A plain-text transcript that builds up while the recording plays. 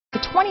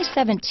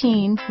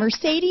2017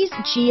 Mercedes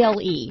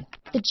GLE.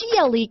 The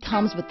GLE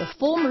comes with the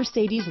full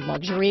Mercedes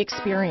luxury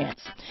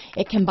experience.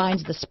 It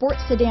combines the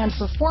sports sedan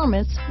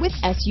performance with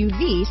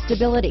SUV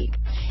stability.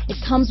 It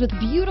comes with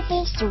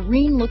beautiful,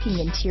 serene-looking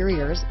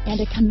interiors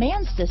and a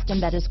command system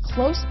that is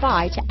close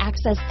by to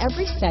access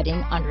every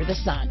setting under the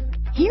sun.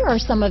 Here are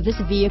some of this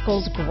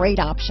vehicle's great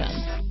options: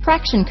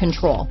 traction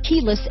control,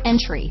 keyless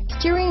entry,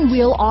 steering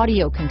wheel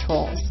audio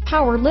controls,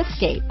 power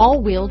liftgate,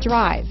 all-wheel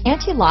drive,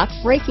 anti-lock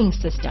braking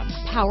system,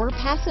 power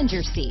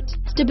passenger seat,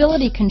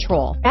 stability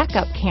control,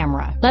 backup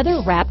camera,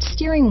 leather-wrapped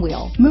steering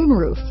wheel,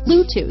 moonroof,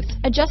 Bluetooth,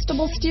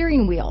 adjustable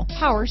steering wheel,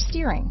 power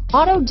steering,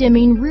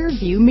 auto-dimming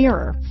rear-view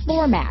mirror,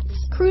 floor mats,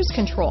 cruise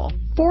control,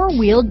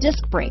 four-wheel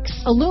disc brakes,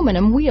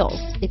 aluminum wheels.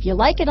 If you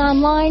like it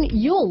online,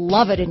 you'll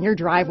love it in your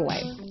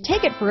driveway.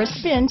 Take it for a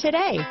spin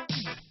today.